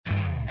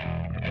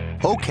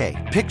Okay,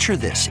 picture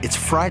this. It's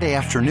Friday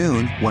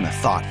afternoon when a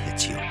thought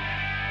hits you.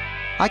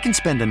 I can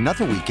spend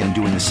another weekend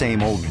doing the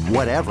same old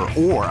whatever,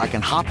 or I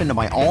can hop into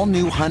my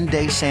all-new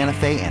Hyundai Santa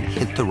Fe and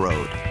hit the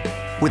road.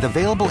 With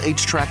available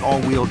H-Track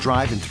all-wheel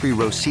drive and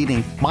 3-row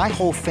seating, my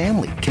whole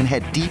family can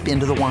head deep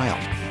into the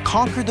wild.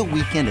 Conquer the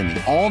weekend in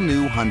the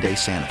all-new Hyundai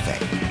Santa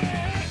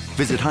Fe.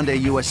 Visit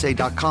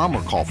HyundaiUSA.com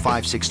or call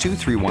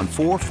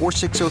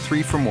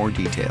 562-314-4603 for more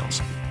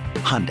details.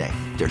 Hyundai,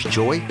 there's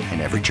joy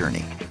in every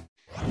journey.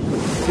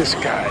 This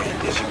guy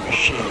is a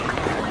machine.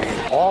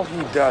 All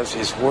he does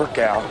is work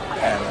out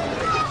and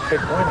pick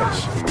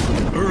winners.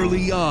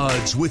 Early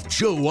odds with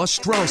Joe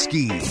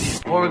Ostrowski.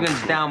 Oregon's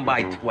down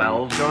by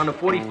 12. They're on the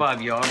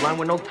 45-yard line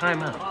with no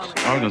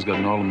timeouts. Oregon's got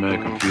an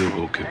All-American field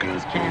goal kicker.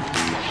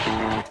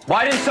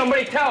 Why didn't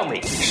somebody tell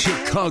me?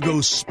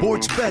 Chicago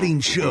Sports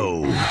Betting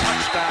Show.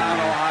 Touchdown,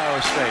 Ohio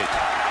State.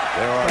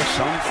 There are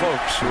some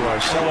folks who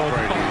are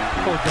celebrating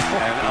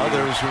and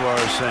others who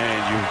are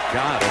saying, you've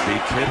got to be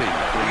kidding me.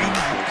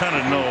 You kind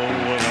of know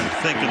what I'm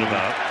thinking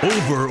about.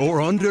 Over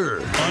or under?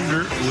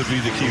 Under would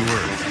be the key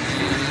word.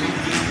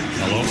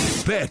 Hello?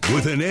 Bet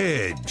with an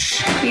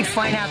edge. He'd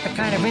find out the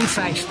kind of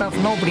inside stuff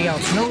nobody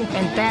else knew,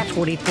 and that's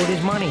what he put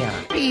his money on.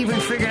 He even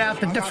figured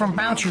out the different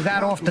bounce you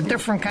got off the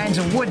different kinds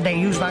of wood they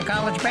used on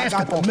college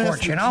basketball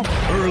courts, you know?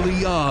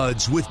 Early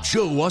odds with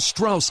Joe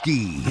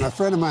Ostrowski. And a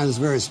friend of mine is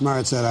very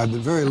smart, said, I've been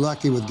very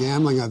lucky with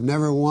gambling. I've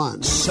never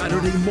won.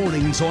 Saturday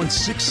mornings on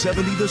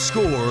 670 The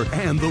Score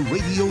and the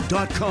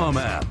Radio.com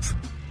app.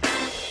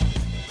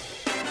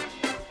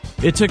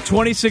 It took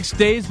 26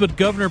 days, but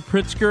Governor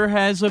Pritzker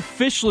has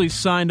officially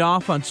signed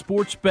off on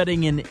sports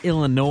betting in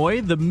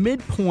Illinois. The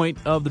midpoint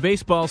of the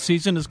baseball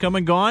season has come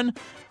and gone,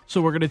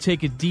 so we're going to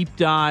take a deep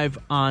dive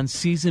on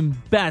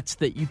season bets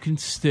that you can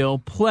still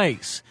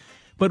place.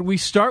 But we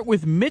start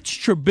with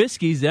Mitch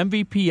Trubisky's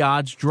MVP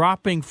odds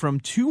dropping from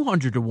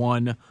 200 to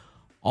 1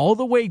 all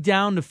the way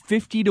down to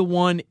 50 to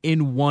 1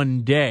 in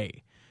one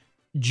day.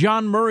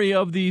 John Murray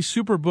of the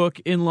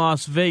Superbook in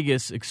Las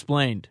Vegas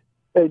explained.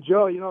 Hey,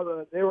 Joe,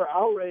 they were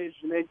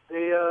outraged, and they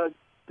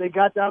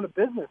got down to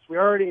business. We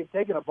already had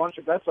taken a bunch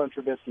of bets on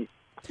Trubisky.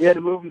 We had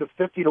to move him to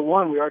 50 to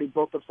 1. We already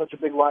built up such a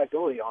big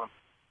liability on him.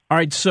 All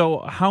right,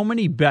 so how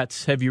many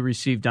bets have you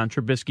received on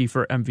Trubisky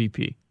for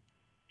MVP?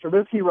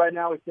 Trubisky right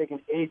now, we've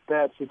taken 8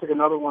 bets. We took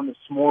another one this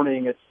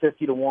morning at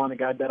 50 to 1. The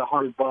guy bet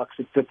 $100 at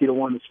 50 to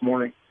 1 this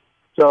morning.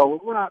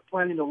 So we're not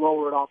planning to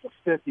lower it off of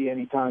 50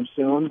 anytime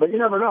soon, but you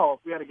never know.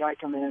 If we had a guy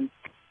come in,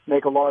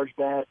 make a large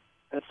bet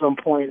at some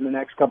point in the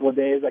next couple of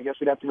days, I guess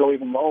we'd have to go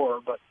even lower.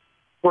 But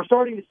we're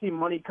starting to see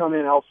money come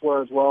in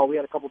elsewhere as well. We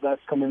had a couple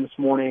bets come in this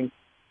morning.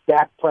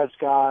 Dak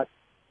Prescott,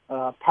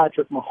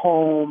 Patrick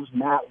Mahomes,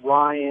 Matt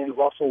Ryan,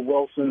 Russell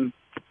Wilson,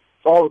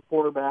 all the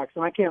quarterbacks.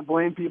 And I can't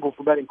blame people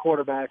for betting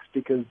quarterbacks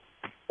because,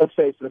 let's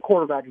face it, the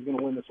quarterback is going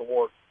to win this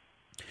award.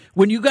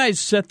 When you guys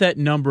set that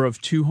number of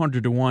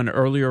 200 to 1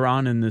 earlier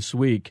on in this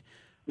week,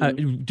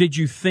 did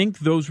you think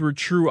those were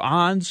true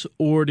odds,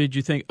 or did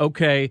you think,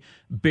 okay,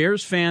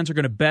 Bears fans are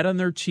going to bet on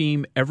their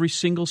team every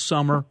single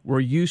summer, we're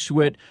used to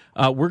it,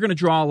 we're going to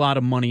draw a lot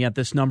of money at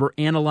this number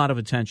and a lot of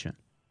attention?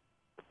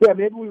 Yeah,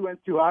 maybe we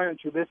went too high on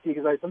Trubisky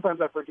because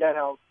sometimes I forget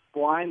how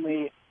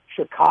blindly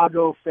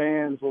Chicago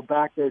fans will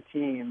back their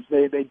teams.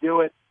 They do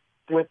it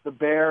with the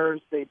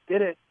Bears. They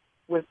did it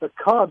with the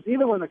Cubs.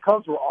 Even when the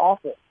Cubs were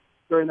awful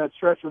during that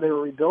stretch where they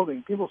were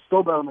rebuilding, people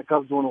still bet on the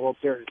Cubs to win the World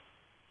Series.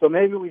 So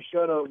maybe we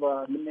should have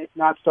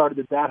not started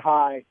it that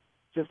high,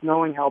 just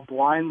knowing how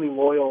blindly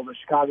loyal the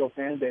Chicago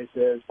fan base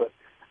is. But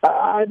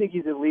I think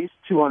he's at least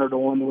 200 to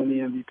 1 to win the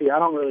MVP.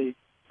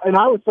 And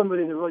I was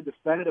somebody that really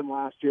defended him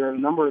last year in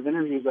a number of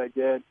interviews I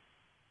did.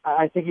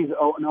 I think he's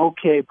an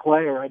okay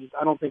player. I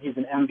don't think he's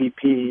an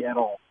MVP at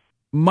all.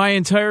 My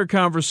entire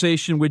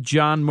conversation with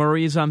John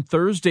Murray is on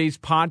Thursday's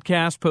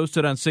podcast,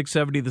 posted on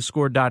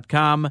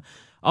 670thescore.com.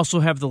 Also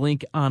have the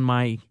link on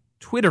my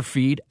Twitter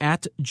feed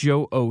at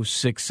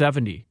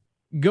JoeO670.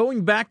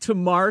 Going back to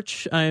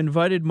March, I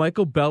invited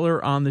Michael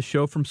Beller on the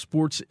show from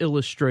Sports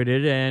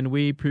Illustrated, and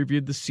we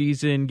previewed the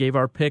season, gave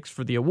our picks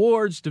for the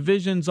awards,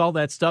 divisions, all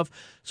that stuff.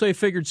 So I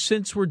figured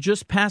since we're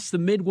just past the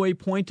midway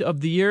point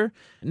of the year,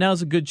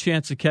 now's a good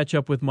chance to catch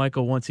up with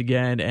Michael once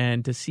again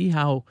and to see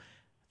how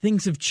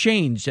things have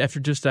changed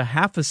after just a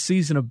half a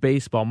season of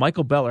baseball.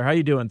 Michael Beller, how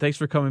you doing? Thanks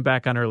for coming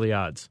back on Early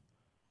Odds.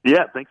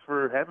 Yeah, thanks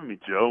for having me,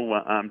 Joe.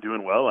 I'm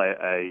doing well.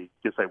 I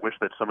guess I wish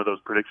that some of those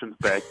predictions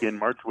back in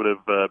March would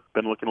have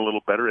been looking a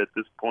little better at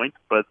this point,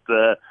 but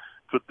it's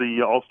what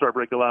the All-Star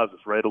break allows us,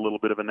 right? A little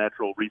bit of a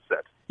natural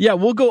reset. Yeah,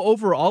 we'll go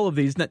over all of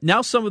these.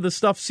 Now some of the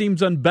stuff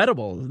seems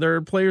unbettable. There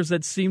are players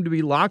that seem to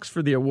be locks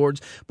for the awards,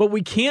 but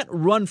we can't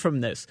run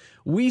from this.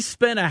 We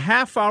spent a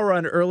half hour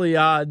on Early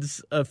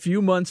Odds a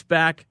few months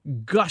back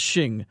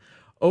gushing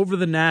over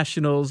the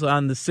Nationals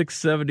on the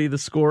 670 The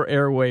Score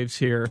airwaves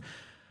here.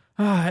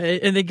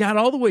 And they got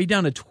all the way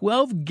down to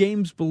 12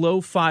 games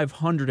below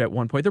 500 at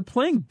one point. They're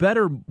playing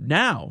better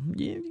now.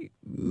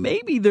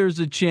 Maybe there's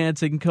a chance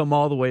they can come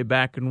all the way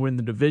back and win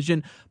the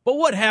division. But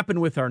what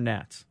happened with our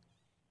Nats?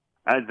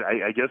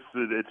 I guess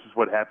it's just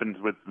what happens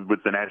with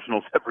the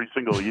Nationals every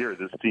single year.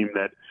 This team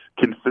that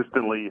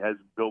consistently has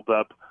built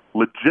up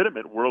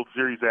legitimate World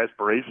Series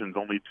aspirations,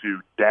 only to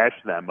dash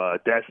them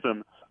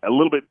a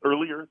little bit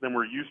earlier than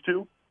we're used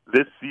to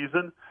this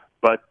season.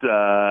 But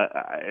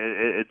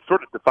it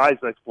sort of defies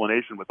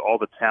explanation with all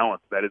the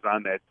talent that is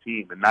on that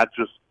team, and not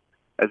just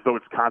as though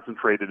it's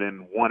concentrated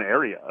in one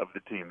area of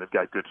the team. They've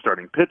got good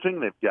starting pitching.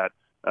 They've got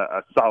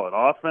a solid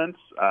offense.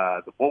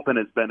 The bullpen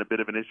has been a bit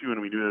of an issue,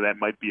 and we knew that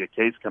might be a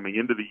case coming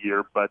into the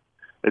year, but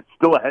it's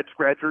still a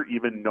head-scratcher,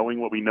 even knowing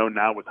what we know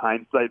now with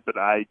hindsight. But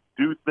I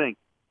do think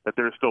that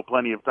there's still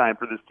plenty of time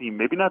for this team,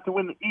 maybe not to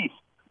win the East,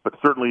 but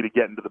certainly to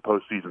get into the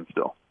postseason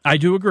still. I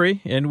do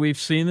agree, and we've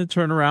seen the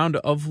turnaround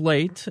of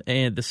late,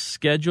 and the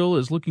schedule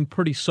is looking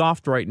pretty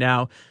soft right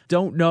now.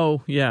 Don't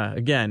know,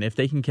 again, if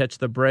they can catch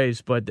the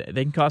Braves, but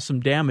they can cause some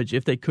damage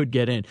if they could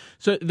get in.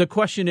 So the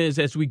question is,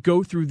 as we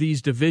go through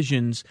these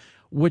divisions,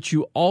 what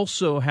you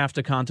also have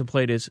to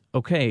contemplate is,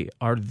 okay,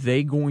 are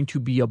they going to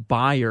be a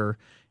buyer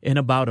in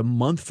about a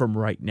month from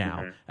right now?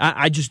 Mm-hmm.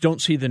 I just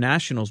don't see the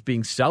Nationals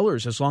being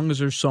sellers as long as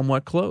they're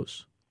somewhat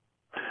close.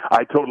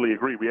 I totally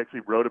agree. We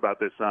actually wrote about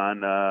this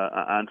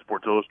on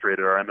Sports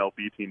Illustrated. Our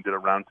MLB team did a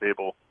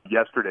roundtable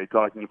yesterday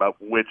talking about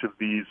which of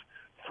these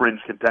fringe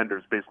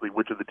contenders, basically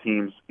which of the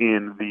teams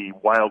in the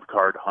wild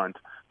card hunt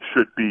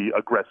should be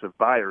aggressive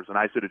buyers. And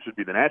I said it should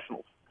be the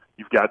Nationals.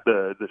 You've got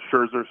the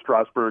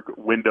Scherzer-Strasburg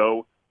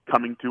window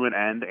coming to an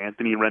end.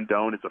 Anthony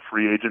Rendon is a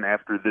free agent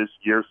after this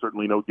year.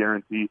 Certainly no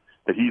guarantee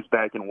that he's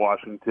back in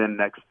Washington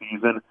next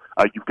season.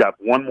 You've got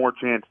one more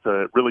chance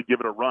to really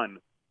give it a run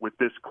with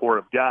this core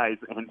of guys,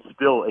 and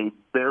still a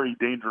very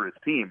dangerous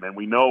team. And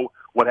we know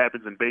what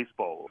happens in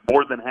baseball.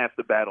 More than half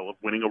the battle of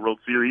winning a World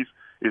Series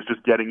is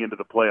just getting into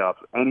the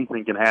playoffs.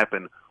 Anything can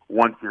happen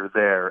once you're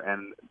there.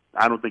 And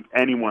I don't think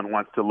anyone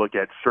wants to look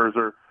at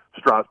Scherzer,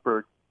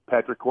 Strasburg,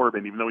 Patrick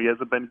Corbin, even though he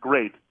hasn't been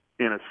great,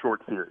 in a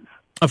short series.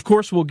 Of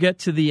course, we'll get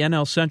to the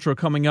NL Central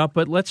coming up,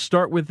 but let's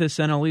start with this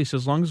NL East.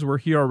 As long as we're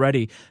here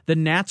already, the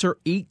Nats are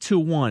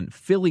 8-1,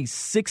 Phillies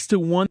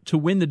 6-1 to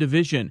win the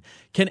division.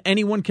 Can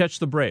anyone catch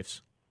the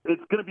Braves?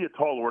 It's going to be a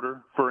tall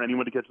order for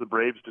anyone to catch the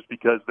Braves just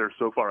because they're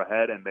so far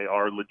ahead and they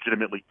are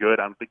legitimately good.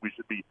 I don't think we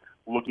should be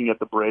looking at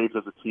the Braves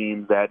as a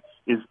team that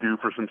is due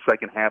for some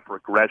second-half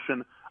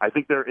regression. I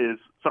think there is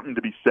something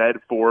to be said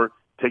for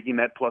taking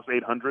that plus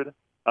 800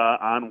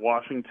 on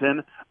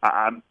Washington.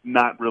 I'm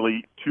not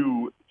really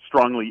too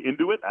strongly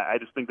into it. I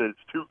just think that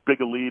it's too big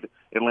a lead.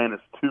 Atlanta's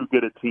too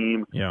good a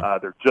team. Yeah.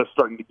 They're just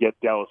starting to get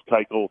Dallas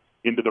Keuchel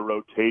into the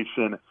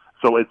rotation.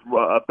 So it's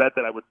a bet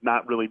that I would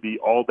not really be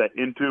all that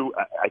into.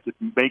 I could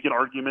make an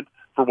argument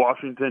for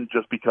Washington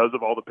just because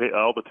of all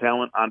the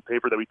talent on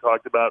paper that we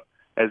talked about.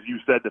 As you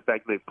said, the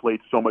fact that they've played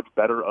so much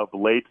better of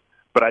late.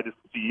 But I just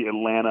see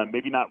Atlanta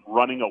maybe not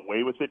running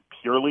away with it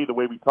purely the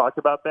way we talked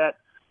about that,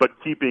 but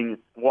keeping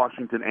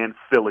Washington and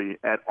Philly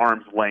at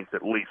arm's length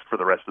at least for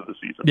the rest of the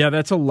season. Yeah,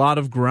 that's a lot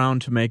of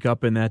ground to make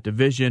up in that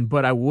division,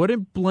 but I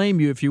wouldn't blame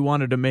you if you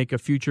wanted to make a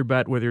future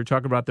bet, whether you're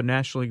talking about the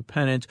National League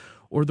pennant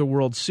or the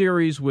World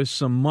Series, with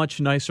some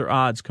much nicer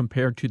odds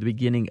compared to the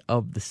beginning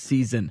of the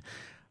season.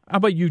 How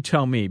about you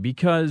tell me?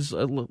 Because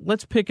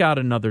let's pick out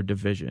another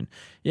division.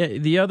 Yeah,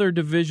 the other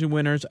division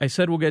winners, I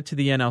said we'll get to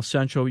the NL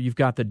Central. You've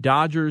got the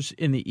Dodgers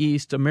in the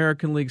East,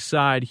 American League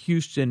side,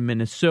 Houston,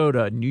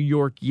 Minnesota, New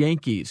York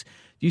Yankees.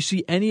 Do you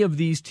see any of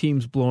these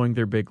teams blowing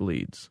their big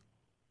leads?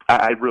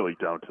 I really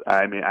don't.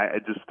 I mean,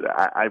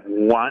 I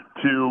want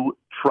to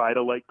try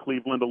to like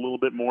Cleveland a little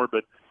bit more,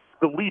 but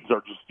the leads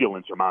are just still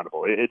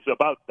insurmountable. It's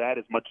about that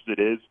as much as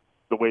it is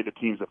the way the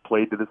teams have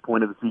played to this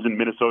point of the season.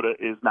 Minnesota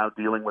is now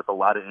dealing with a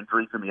lot of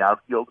injuries in the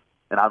outfield,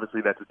 and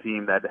obviously that's a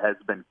team that has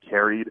been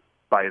carried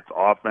by its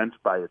offense,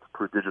 by its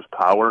prodigious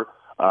power.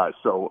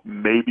 So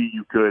maybe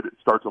you could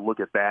start to look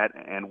at that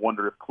and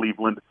wonder if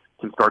Cleveland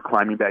can start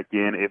climbing back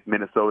in, if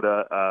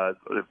Minnesota,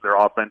 if their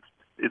offense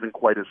isn't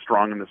quite as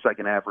strong in the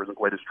second half or isn't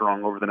quite as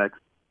strong over the next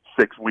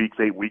 6 weeks,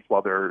 8 weeks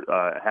while they're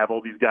have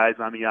all these guys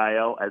on the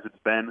IL as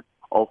it's been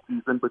all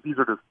season. But these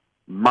are just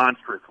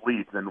monstrous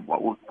leads, and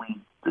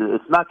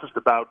it's not just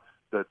about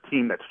the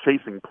team that's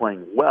chasing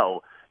playing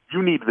well.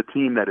 You need the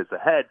team that is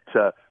ahead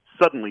to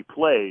suddenly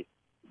play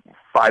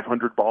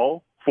 500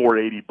 ball,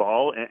 480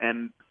 ball,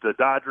 and the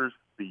Dodgers,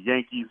 the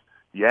Yankees,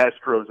 the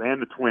Astros,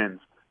 and the Twins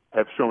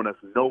have shown us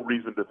no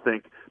reason to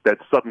think that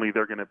suddenly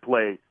they're going to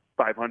play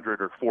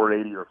 500 or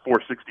 480 or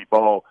 460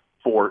 ball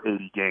for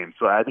 80 games.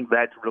 So I think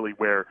that's really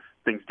where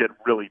things get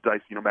really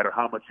dicey, no matter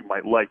how much you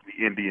might like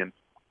the Indians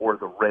or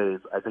the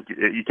Rays. I think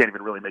you can't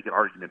even really make an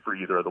argument for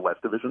either of the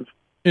West divisions.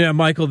 Yeah,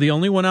 Michael, the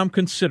only one I'm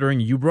considering,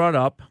 you brought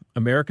up,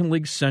 American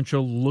League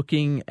Central,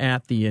 looking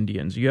at the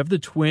Indians. You have the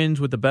Twins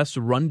with the best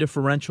run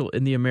differential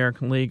in the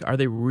American League. Are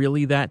they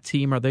really that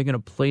team? Are they going to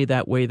play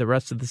that way the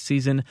rest of the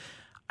season?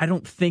 I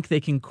don't think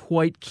they can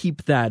quite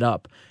keep that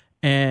up.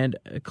 And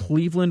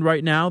Cleveland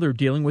right now, they're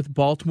dealing with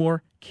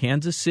Baltimore.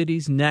 Kansas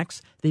City's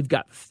next. They've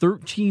got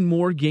 13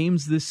 more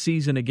games this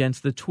season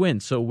against the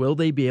Twins. So will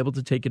they be able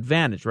to take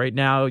advantage? Right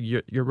now,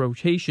 your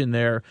rotation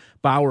there,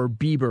 Bauer,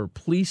 Bieber,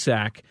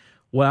 Plesac.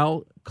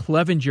 Well,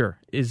 Clevenger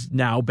is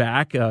now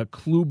back.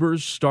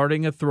 Kluber's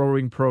starting a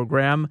throwing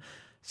program.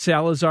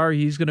 Salazar,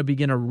 he's going to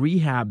begin a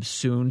rehab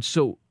soon.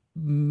 So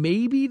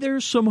maybe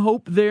there's some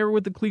hope there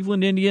with the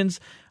Cleveland Indians.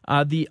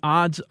 The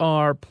odds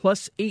are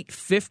plus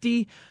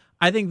 850.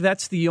 I think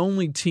that's the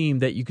only team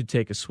that you could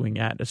take a swing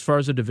at as far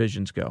as the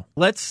divisions go.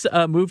 Let's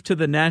move to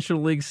the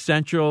National League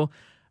Central.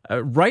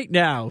 Right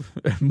now,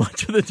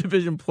 much of the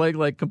division playing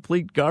like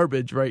complete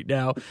garbage right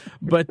now,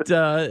 but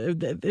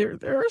there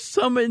are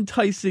some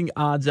enticing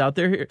odds out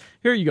there.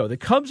 Here you go. The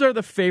Cubs are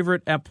the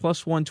favorite at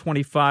plus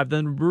 125.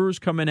 Then the Brewers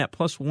come in at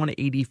plus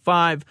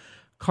 185.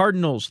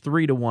 Cardinals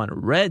 3-1.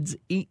 Reds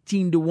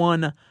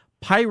 18-1.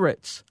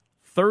 Pirates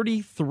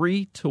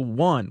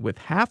 33-1. With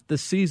half the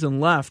season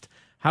left,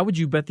 how would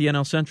you bet the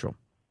NL Central?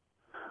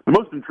 The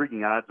most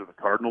intriguing odds are the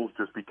Cardinals,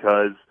 just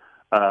because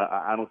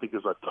I don't think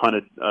there's a ton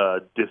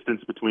of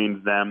distance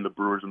between them, the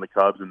Brewers, and the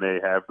Cubs, and they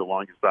have the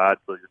longest odds,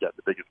 so you've got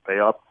the biggest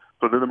payoff.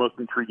 So they're the most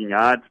intriguing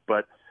odds.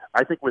 But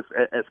I think with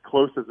as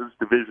close as this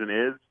division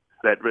is,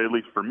 that at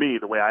least for me,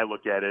 the way I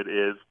look at it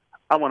is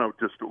I want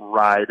to just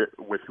ride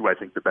with who I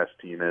think the best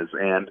team is.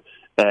 And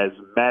as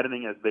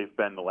maddening as they've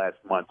been the last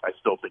month, I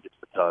still think it's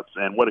the Cubs.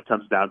 And what it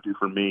comes down to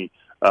for me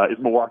is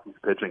Milwaukee's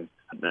pitching.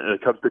 The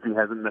Cubs pitching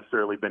hasn't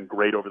necessarily been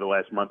great over the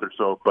last month or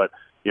so, but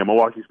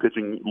Milwaukee's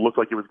pitching looked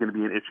like it was going to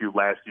be an issue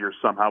last year.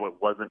 Somehow it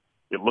wasn't.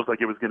 It looked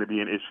like it was going to be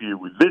an issue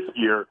this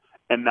year,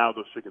 and now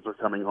those chickens are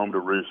coming home to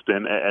roost.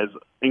 And as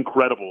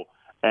incredible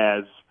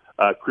as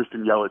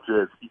Christian Yelich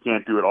is, he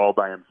can't do it all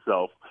by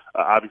himself.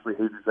 Obviously,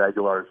 Jesus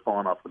Aguilar has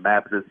fallen off the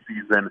map this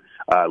season.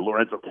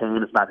 Lorenzo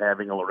Cain is not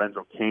having a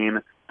Lorenzo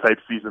Cain-type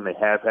season. They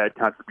have had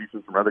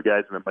contributions from other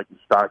guys, and then Mikey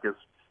Stockus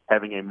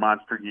having a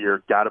monster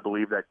year. Got to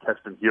believe that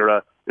Keston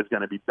Hiura is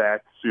going to be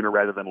back sooner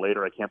rather than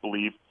later. I can't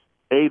believe,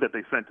 A, that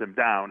they sent him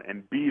down,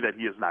 and B, that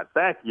he is not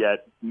back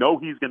yet. No,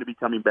 he's going to be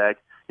coming back,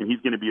 and he's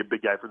going to be a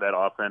big guy for that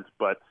offense.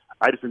 But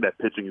I just think that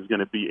pitching is going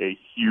to be a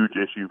huge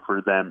issue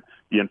for them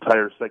the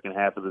entire second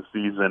half of the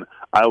season.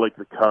 I like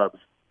the Cubs.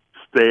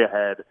 Stay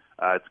ahead.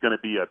 It's going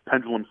to be a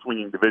pendulum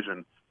swinging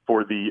division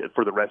for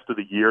the rest of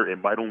the year.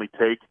 It might only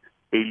take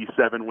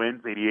 87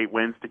 wins, 88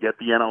 wins to get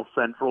the NL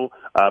Central,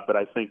 but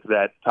I think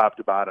that top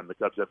to bottom, the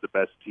Cubs have the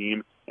best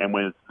team. And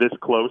when it's this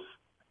close,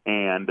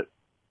 and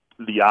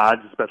the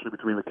odds, especially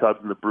between the Cubs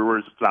and the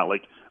Brewers, it's not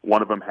like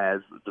one of them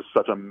has just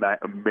such a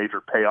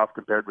major payoff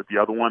compared with the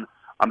other one.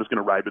 I'm just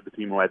going to ride with the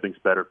team who I think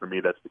is better. For me,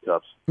 that's the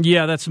Cubs.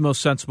 Yeah, that's the most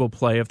sensible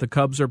play. If the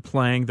Cubs are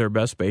playing their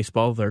best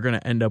baseball, they're going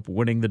to end up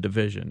winning the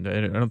division.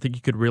 I don't think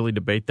you could really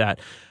debate that.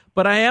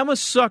 But I am a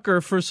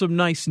sucker for some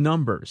nice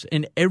numbers,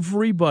 and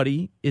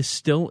everybody is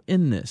still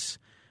in this.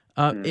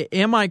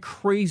 Am I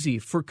crazy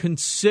for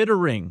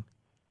considering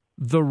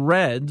the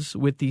Reds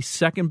with the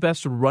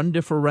second-best run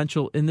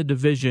differential in the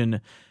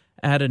division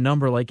at a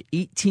number like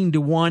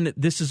 18-1?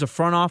 This is a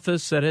front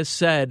office that has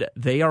said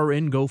they are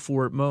in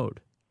go-for-it mode.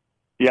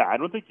 Yeah, I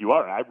don't think you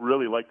are. I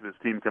really liked this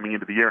team coming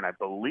into the year, and I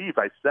believe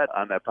I said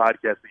on that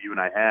podcast that you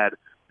and I had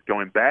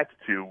going back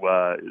to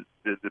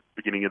the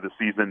beginning of the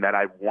season that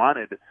I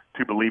wanted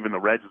to believe in the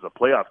Reds as a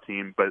playoff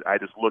team, but I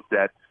just looked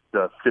at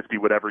the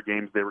 50-whatever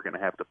games they were going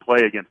to have to play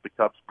against the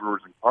Cubs,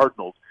 Brewers, and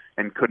Cardinals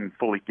and couldn't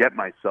fully get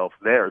myself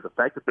there. The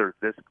fact that they're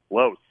this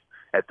close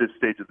at this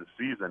stage of the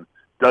season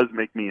does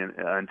make me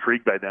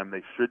intrigued by them.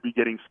 They should be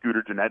getting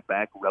Scooter Gennett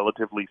back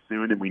relatively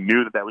soon, and we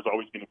knew that was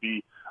always going to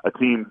be a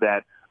team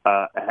that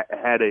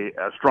had a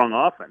strong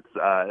offense.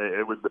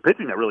 It was the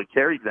pitching that really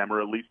carried them,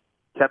 or at least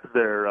kept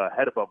their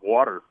head above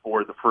water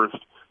for the first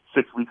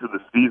 6 weeks of the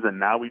season.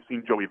 Now we've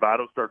seen Joey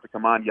Votto start to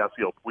come on.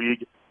 Yasiel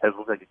Puig has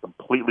looked like a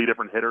completely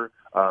different hitter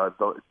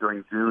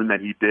during June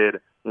than he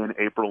did in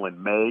April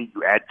and May.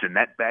 You add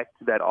Gennett back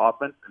to that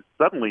offense, and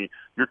suddenly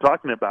you're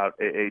talking about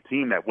a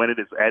team that, when it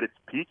is at its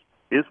peak,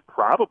 is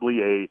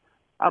probably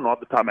I don't know,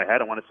 off the top of my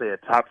head, I want to say a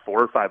top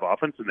 4 or 5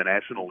 offense in the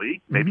National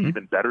League, maybe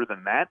even better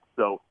than that.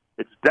 So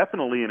it's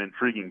definitely an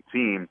intriguing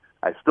team.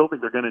 I still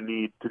think they're going to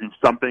need to do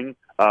something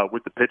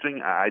with the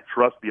pitching. I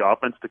trust the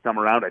offense to come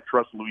around. I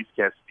trust Luis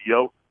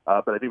Castillo,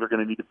 but I think they're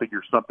going to need to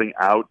figure something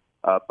out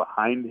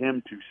behind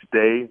him to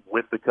stay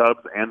with the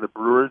Cubs and the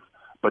Brewers.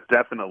 But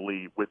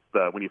definitely, with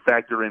when you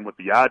factor in what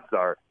the odds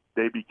are,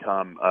 they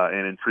become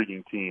an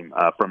intriguing team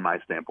from my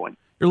standpoint.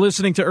 You're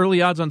listening to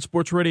Early Odds on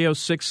Sports Radio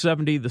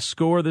 670 The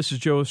Score. This is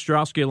Joe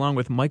Ostrowski along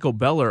with Michael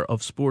Beller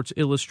of Sports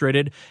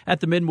Illustrated at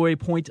the midway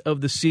point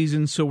of the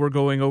season. So we're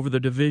going over the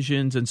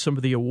divisions and some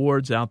of the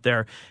awards out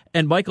there.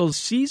 And Michael,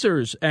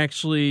 Caesars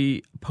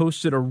actually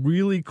posted a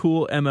really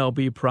cool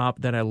MLB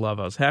prop that I love.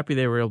 I was happy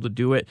they were able to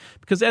do it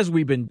because, as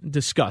we've been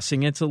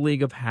discussing, it's a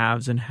league of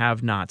haves and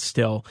have-nots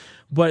still.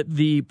 But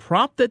the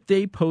prop that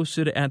they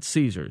posted at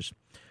Caesars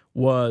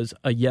was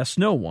a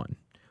yes-no one.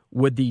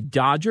 Would the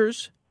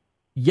Dodgers,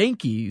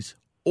 Yankees,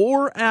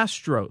 or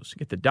Astros,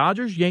 get the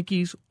Dodgers,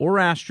 Yankees, or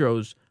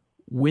Astros,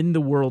 win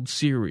the World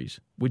Series?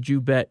 Would you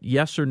bet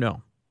yes or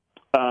no?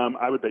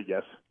 I would bet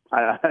yes.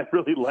 I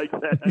really like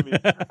that. I mean,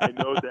 I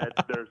know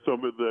that there's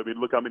some of the. I mean,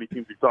 look how many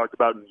teams we've talked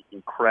about, and you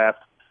can craft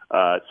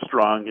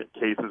strong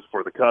cases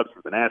for the Cubs,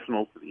 for the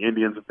Nationals, for the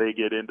Indians if they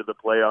get into the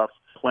playoffs.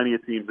 Plenty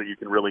of teams that you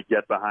can really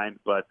get behind,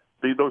 but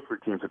those three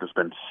teams have just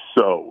been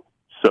so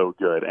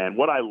good. And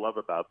what I love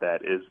about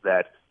that is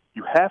that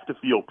you have to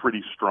feel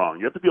pretty strong.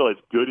 You have to feel as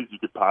good as you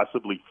could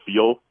possibly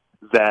feel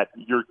that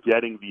you're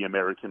getting the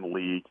American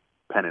League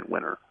pennant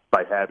winner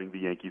by having the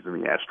Yankees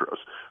and the Astros.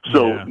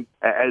 So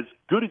as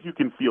good as you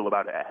can feel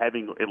about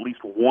having at least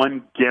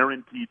one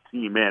guaranteed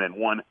team in and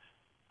one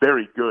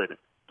very good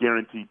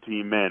guaranteed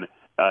team in,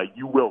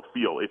 you will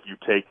feel if you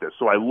take this.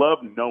 So I love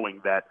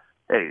knowing that,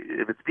 hey,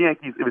 if it's the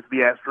Yankees, if it's the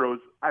Astros,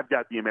 I've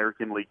got the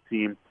American League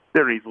team.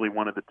 They're easily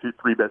one of the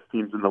 2-3 best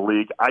teams in the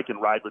league. I can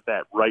ride with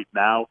that right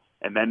now,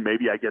 and then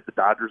maybe I get the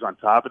Dodgers on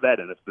top of that,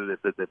 and if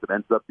it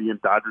ends up being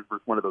Dodgers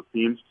versus one of those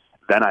teams,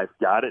 then I've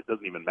got it.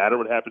 Doesn't even matter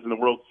what happens in the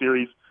World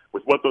Series.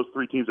 With what those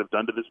three teams have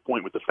done to this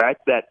point, with the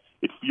fact that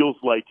it feels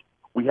like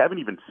we haven't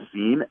even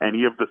seen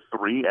any of the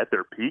three at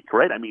their peak,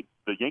 right? I mean,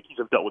 the Yankees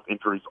have dealt with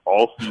injuries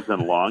all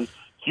season long.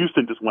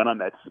 Houston just went on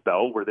that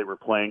spell where they were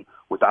playing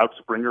without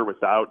Springer,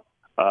 without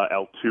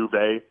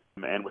Altuve,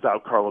 and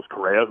without Carlos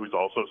Correa, who's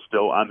also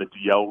still on the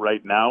DL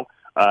right now.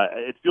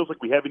 It feels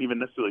like we haven't even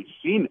necessarily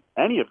seen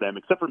any of them,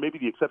 except for maybe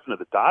the exception of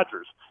the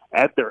Dodgers,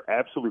 at their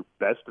absolute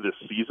best this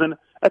season.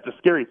 That's a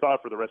scary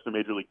thought for the rest of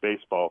Major League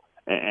Baseball,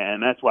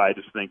 and that's why I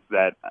just think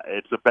that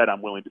it's a bet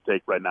I'm willing to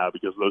take right now,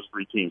 because those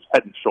three teams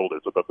head and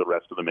shoulders above the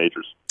rest of the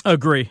majors.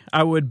 Agree.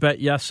 I would bet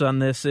yes on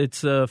this.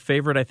 It's a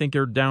favorite. I think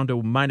they're down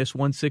to minus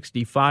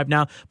 165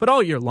 now, but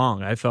all year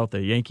long I felt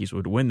the Yankees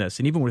would win this,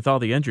 and even with all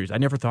the injuries, I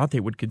never thought they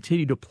would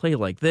continue to play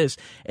like this.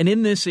 And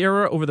in this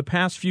era, over the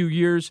past few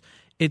years,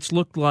 it's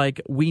looked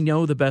like we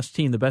know the best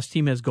team. The best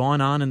team has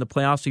gone on in the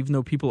playoffs, even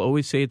though people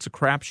always say it's a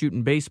crapshoot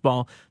in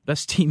baseball.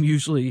 Best team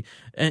usually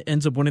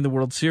ends up winning the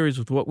World Series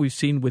with what we've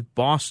seen with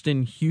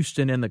Boston,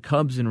 Houston, and the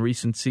Cubs in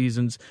recent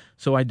seasons.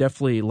 So I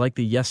definitely like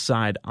the yes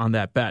side on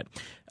that bet.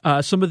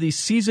 Some of the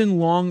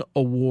season-long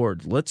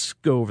awards. Let's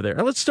go over there.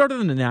 Let's start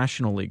on the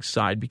National League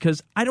side,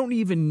 because I don't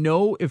even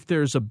know if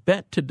there's a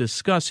bet to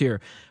discuss here.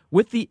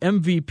 With the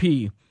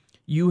MVP,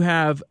 you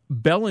have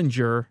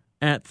Bellinger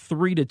at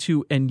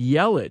 3-2 and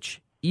Yelich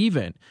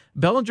even.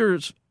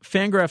 Bellinger's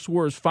Fangraphs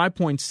WAR is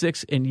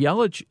 5.6 and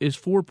Yelich is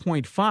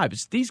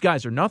 4.5. These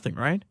guys are nothing,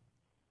 right?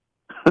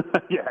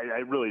 Yeah, I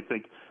really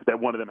think that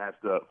one of them has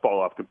to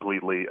fall off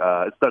completely,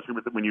 especially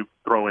when you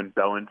throw in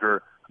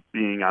Bellinger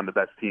being on the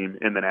best team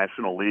in the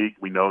National League.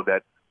 We know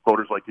that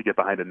voters like to get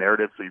behind a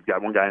narrative, so you've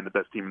got one guy in the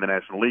best team in the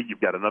National League.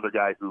 You've got another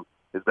guy who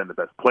has been the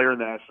best player in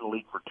the National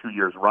League for 2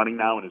 years running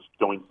now and is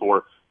going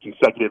for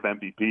consecutive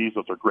MVPs.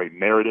 Those are great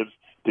narratives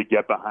to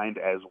get behind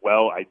as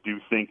well. I do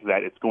think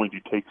that it's going to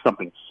take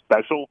something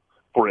special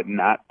for it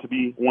not to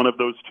be one of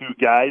those two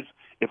guys.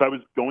 If I was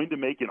going to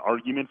make an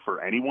argument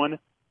for anyone,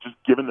 just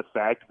given the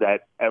fact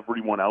that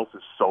everyone else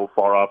is so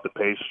far off the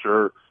pace,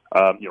 sure,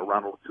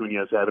 Ronald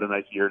Acuna is having a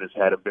nice year and has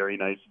had a very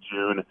nice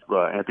June.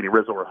 Anthony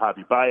Rizzo or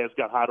Javi Baez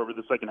got hot over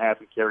the second half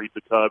and carried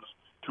the Cubs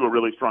to a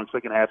really strong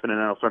second half in an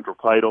NL Central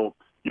title.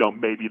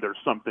 Maybe there's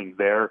something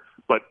there,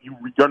 but you're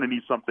going to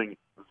need something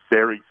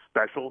very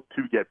special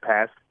to get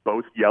past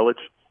both Yelich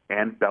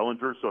and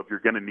Bellinger. So if you're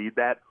going to need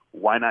that,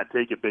 why not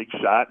take a big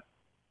shot?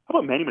 How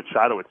about Manny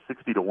Machado at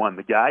 60-1?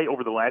 The guy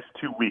over the last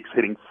 2 weeks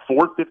hitting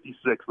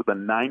 .456 with a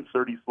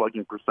 .930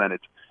 slugging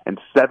percentage and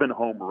 7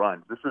 home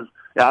runs. This is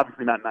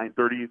obviously not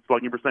 .930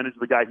 slugging percentage of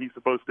the guy he's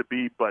supposed to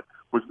be, but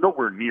was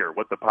nowhere near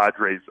what the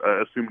Padres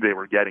assumed they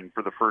were getting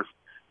for the first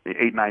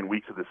 8-9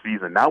 weeks of the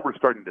season. Now we're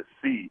starting to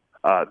see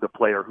the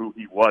player who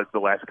he was the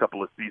last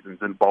couple of seasons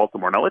in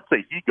Baltimore. Now let's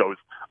say he goes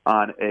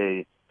on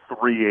a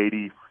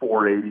 380,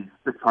 480,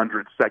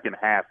 600 second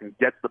half and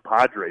gets the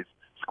Padres,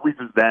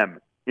 squeezes them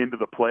into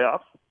the playoffs.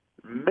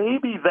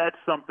 Maybe that's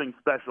something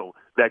special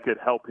that could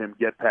help him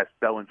get past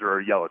Bellinger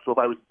or Yelich. So if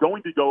I was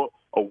going to go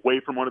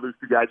away from one of those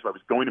two guys, if I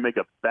was going to make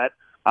a bet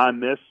on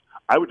this,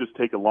 I would just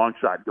take a long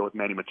shot and go with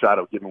Manny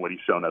Machado, given what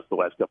he's shown us the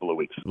last couple of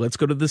weeks. Let's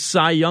go to the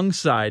Cy Young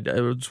side.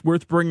 It's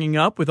worth bringing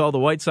up with all the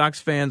White Sox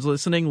fans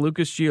listening.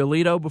 Lucas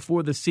Giolito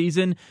before the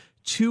season,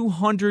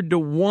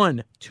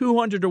 200-1.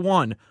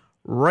 200-1.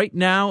 Right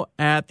now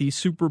at the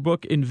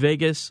Superbook in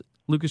Vegas,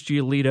 Lucas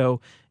Giolito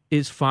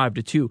is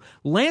 5-2.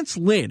 Lance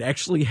Lynn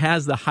actually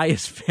has the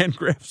highest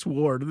Fangraphs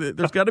WAR.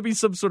 There's got to be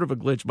some sort of a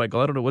glitch, Michael.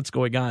 I don't know what's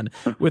going on.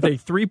 With a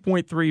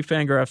 3.3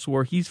 Fangraphs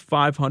WAR, he's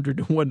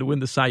 500-1 to win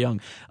the Cy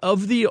Young.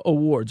 Of the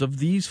awards, of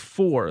these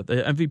four, the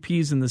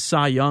MVPs and the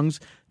Cy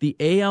Youngs, the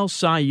AL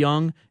Cy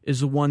Young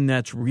is the one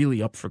that's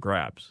really up for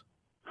grabs.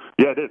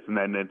 Yeah, it is. And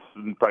then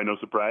it's probably no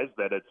surprise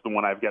that it's the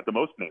one I've got the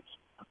most names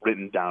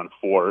written down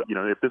for.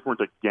 If this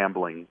weren't a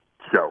gambling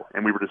show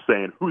and we were just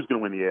saying who's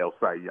going to win the AL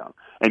Cy Young,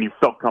 and you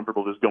felt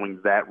comfortable just going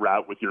that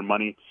route with your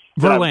money,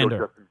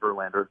 Verlander. Justin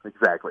Verlander,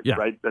 exactly, yeah.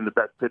 Right? And the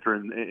best pitcher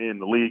in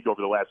the league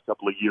over the last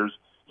couple of years,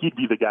 he'd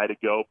be the guy to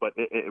go. But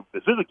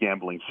this is a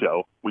gambling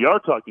show. We are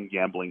talking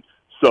gambling.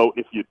 So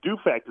if you do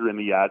factor in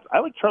the odds, I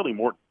like Charlie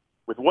Morton.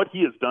 With what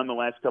he has done the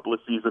last couple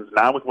of seasons,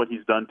 now with what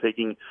he's done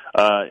taking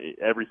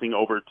everything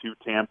over to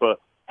Tampa,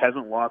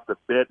 hasn't lost a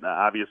bit.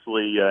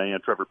 Obviously,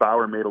 Trevor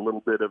Bauer made a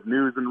little bit of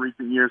news in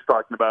recent years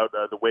talking about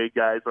the way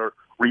guys are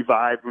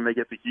revived when they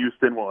get to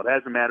Houston. Well, it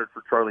hasn't mattered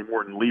for Charlie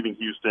Morton leaving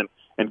Houston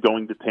and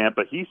going to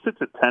Tampa. He sits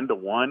at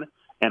 10-1,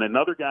 and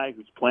another guy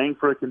who's playing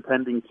for a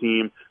contending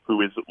team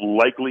who is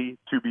likely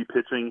to be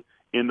pitching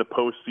in the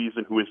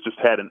postseason, who has just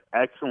had an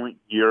excellent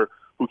year,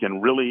 who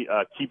can really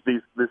keep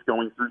this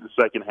going through the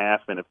second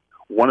half. And if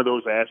one of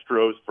those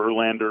Astros,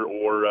 Verlander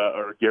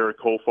or Garrett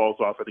Cole falls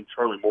off, I think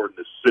Charlie Morton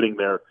is sitting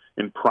there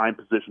in prime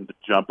position to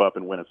jump up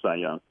and win a Cy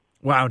Young.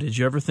 Wow, did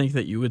you ever think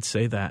that you would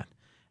say that?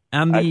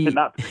 I did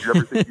not. Did you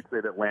ever think you'd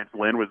say that Lance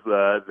Lynn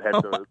had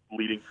the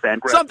leading fan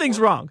grab? Something's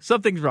wrong.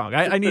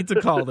 I need to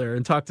call there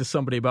and talk to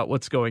somebody about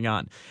what's going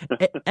on.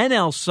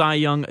 NL Cy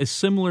Young, a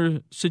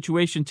similar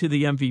situation to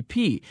the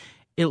MVP.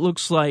 It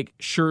looks like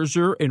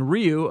Scherzer and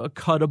Ryu a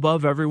cut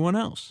above everyone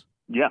else.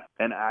 Yeah,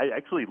 and I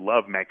actually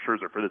love Max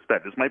Scherzer for this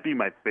bet. This might be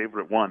my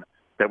favorite one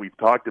that we've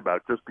talked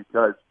about just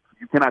because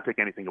you cannot take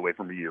anything away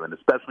from Ryu, and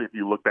especially if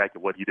you look back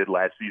at what he did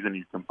last season,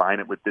 you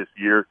combine it with this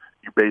year,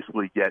 you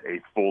basically get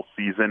a full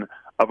season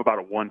of about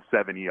a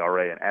 1.7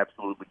 ERA, an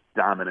absolutely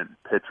dominant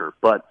pitcher.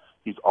 But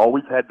he's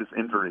always had this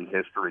injury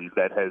history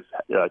that has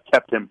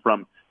kept him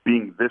from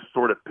being this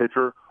sort of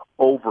pitcher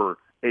over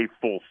a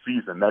full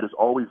season. That is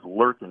always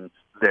lurking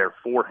there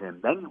for him.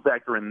 Then you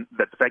factor in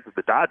the fact that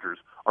the Dodgers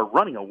are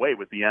running away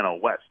with the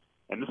NL West.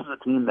 And this is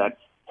a team that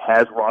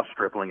has Ross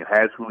Stripling, it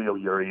has Julio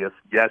Urias.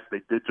 Yes,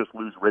 they did just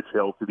lose Rich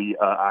Hill to the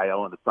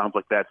IL, and it sounds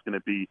like that's going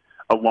to be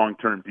a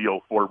long-term deal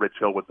for Rich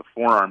Hill with the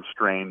forearm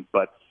strain.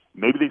 But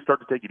maybe they start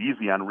to take it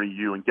easy on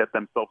Ryu and get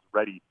themselves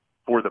ready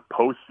for the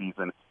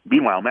postseason.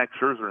 Meanwhile, Max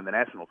Scherzer and the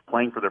Nationals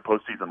playing for their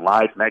postseason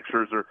lives. Max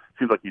Scherzer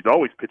seems like he's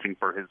always pitching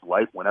for his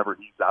life whenever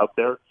he's out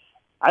there.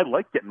 I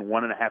like getting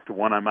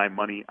 1.5-1 on my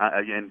money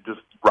and just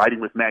riding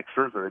with Max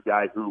Scherzer, a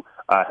guy who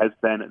has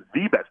been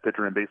the best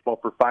pitcher in baseball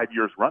for 5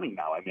 years running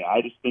now. I mean,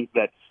 I just think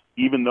that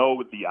even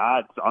though the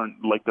odds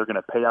aren't like they're going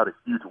to pay out a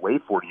huge way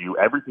for you,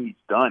 everything he's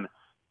done,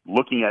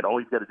 looking at all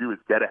he's got to do is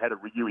get ahead of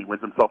Ryu. He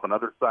wins himself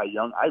another Cy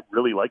Young. I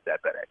really like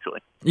that bet,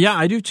 actually. Yeah,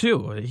 I do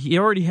too. He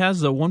already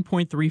has a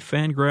 1.3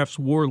 Fangraphs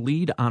WAR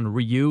lead on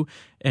Ryu,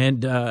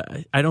 and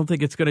I don't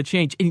think it's going to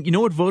change. And you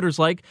know what voters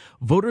like?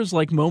 Voters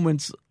like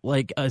moments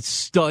like a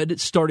stud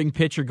starting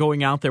pitcher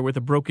going out there with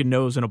a broken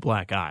nose and a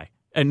black eye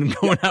and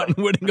going out and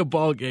winning a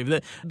ball game.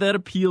 That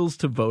appeals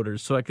to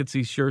voters, so I could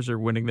see Scherzer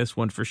winning this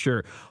one for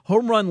sure.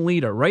 Home run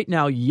leader. Right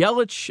now,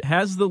 Yelich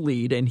has the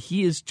lead, and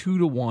he is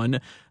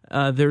 2-1.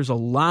 There's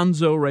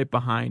Alonso right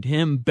behind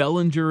him,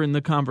 Bellinger in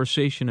the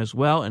conversation as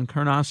well, and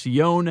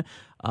Encarnacion.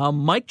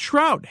 Mike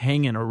Trout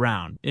hanging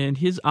around, and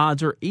his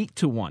odds are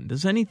 8-1.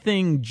 Does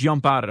anything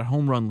jump out at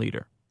home run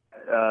leader?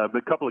 A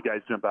couple of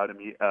guys jump out at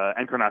me.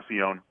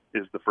 Encarnacion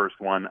is the first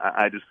one.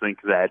 I just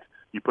think that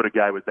you put a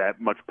guy with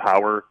that much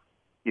power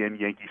in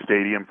Yankee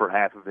Stadium for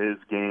half of his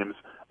games,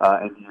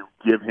 and you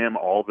give him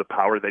all the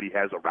power that he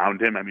has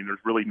around him. I mean, there's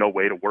really no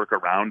way to work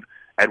around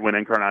Edwin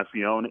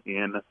Encarnacion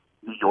in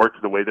New York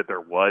the way that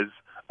there was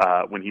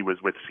when he was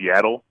with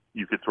Seattle.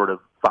 You could sort of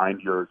find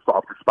your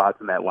softer spots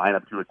in that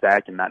lineup to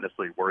attack and not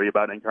necessarily worry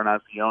about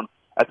Encarnacion.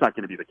 That's not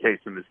going to be the case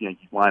in this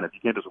Yankees lineup.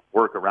 You can't just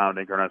work around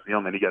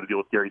Encarnacion. Then you got to deal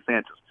with Gary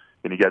Sanchez.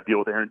 Then you got to deal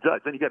with Aaron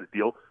Judge. Then you got to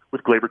deal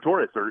with Gleyber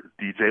Torres or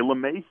DJ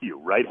LeMahieu,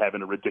 right,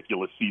 having a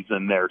ridiculous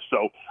season there.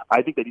 So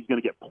I think that he's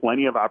going to get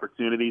plenty of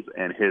opportunities,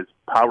 and his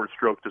power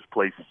stroke just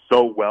plays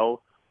so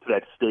well to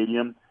that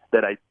stadium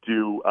that I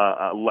do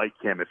like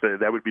him.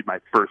 That would be my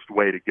first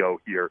way to go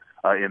here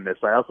in this.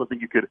 I also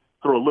think you could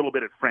throw a little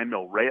bit at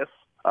Franmil Reyes.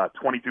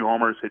 22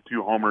 homers, hit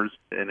 2 homers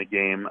in a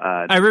game.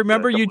 I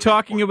remember you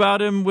talking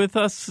about him with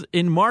us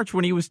in March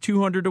when he was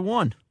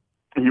 200-1.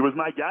 He was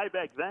my guy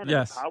back then.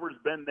 Yes. And power's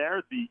been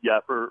there.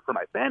 For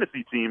my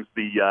fantasy teams,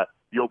 the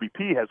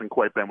OBP hasn't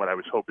quite been what I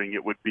was hoping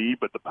it would be,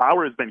 but the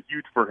power has been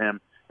huge for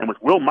him. And with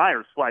Will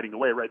Myers sliding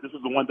away, right, this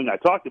is the one thing I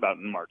talked about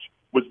in March,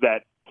 was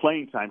that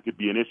playing time could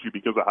be an issue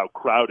because of how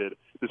crowded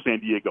the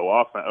San Diego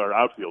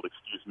outfield,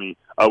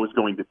 was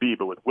going to be.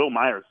 But with Will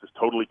Myers just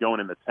totally going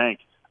in the tank,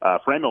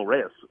 Franmil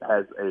Reyes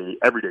has a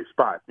everyday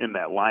spot in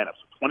that lineup.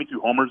 So 22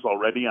 homers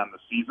already on the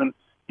season.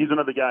 He's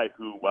another guy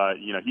who,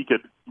 he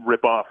could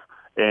rip off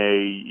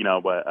a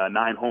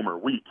 9-homer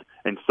week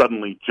and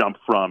suddenly jump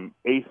from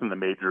 8th in the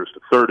majors to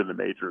 3rd in the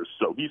majors.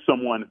 So he's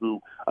someone who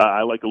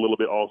I like a little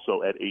bit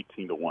also at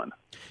 18-1.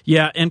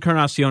 Yeah,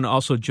 Encarnacion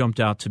also jumped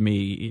out to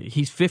me.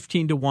 He's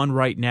 15-1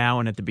 right now,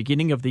 and at the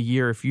beginning of the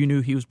year, if you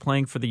knew he was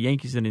playing for the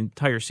Yankees an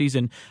entire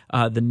season,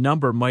 the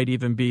number might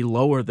even be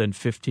lower than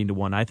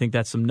 15-1. I think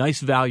that's some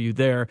nice value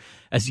there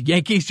as the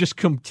Yankees just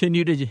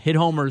continue to hit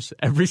homers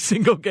every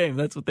single game.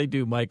 That's what they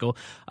do, Michael.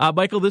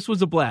 Michael, this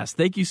was a blast.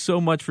 Thank you so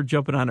much for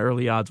jumping on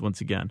Early Odds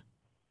once again.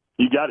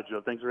 You got it,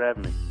 Joe. Thanks for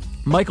having me.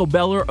 Michael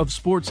Beller of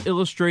Sports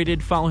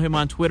Illustrated. Follow him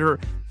on Twitter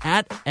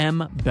at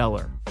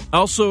 @MBeller.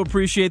 Also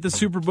appreciate the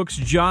Superbook's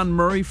John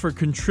Murray for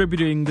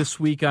contributing this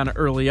week on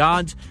Early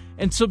Odds.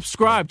 And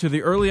subscribe to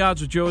the Early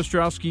Odds with Joe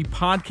Ostrowski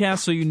podcast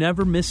so you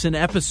never miss an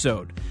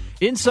episode.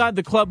 Inside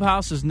the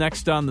Clubhouse is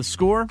next on The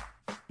Score.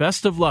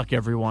 Best of luck,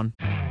 everyone.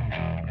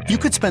 You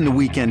could spend the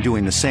weekend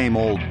doing the same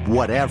old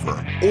whatever,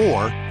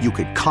 or you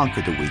could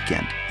conquer the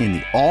weekend in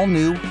the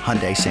all-new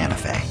Hyundai Santa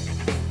Fe.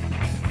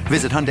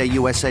 Visit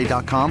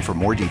HyundaiUSA.com for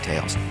more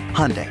details.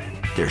 Hyundai,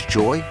 there's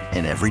joy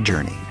in every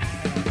journey.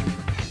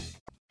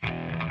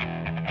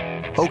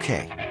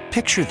 Okay,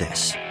 picture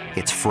this.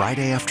 It's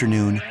Friday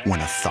afternoon when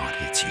a thought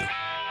hits you.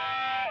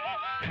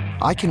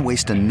 I can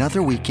waste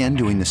another weekend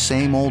doing the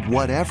same old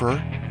whatever,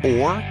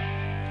 or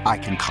I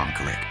can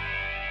conquer it.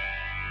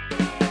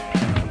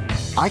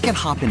 I can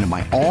hop into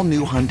my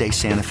all-new Hyundai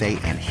Santa Fe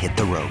and hit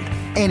the road.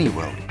 Any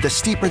road. The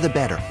steeper, the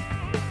better.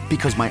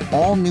 Because my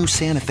all-new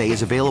Santa Fe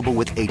is available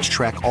with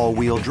H-Track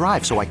all-wheel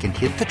drive, so I can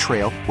hit the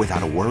trail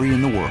without a worry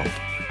in the world.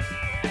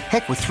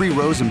 Heck, with 3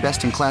 rows and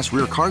best-in-class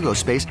rear cargo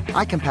space,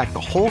 I can pack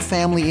the whole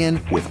family in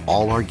with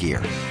all our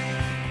gear.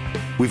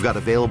 We've got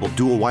available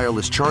dual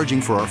wireless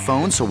charging for our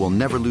phones, so we'll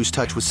never lose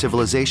touch with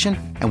civilization,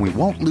 and we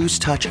won't lose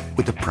touch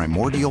with the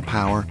primordial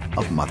power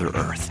of Mother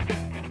Earth.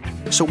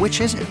 So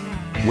which is it?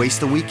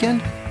 Waste the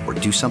weekend or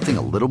do something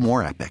a little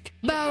more epic?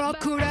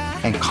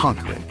 And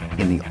conquer it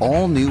in the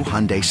all-new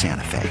Hyundai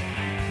Santa Fe.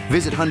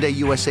 Visit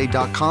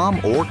HyundaiUSA.com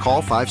or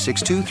call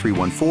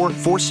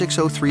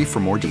 562-314-4603 for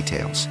more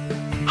details.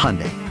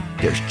 Hyundai,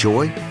 there's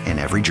joy in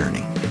every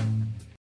journey.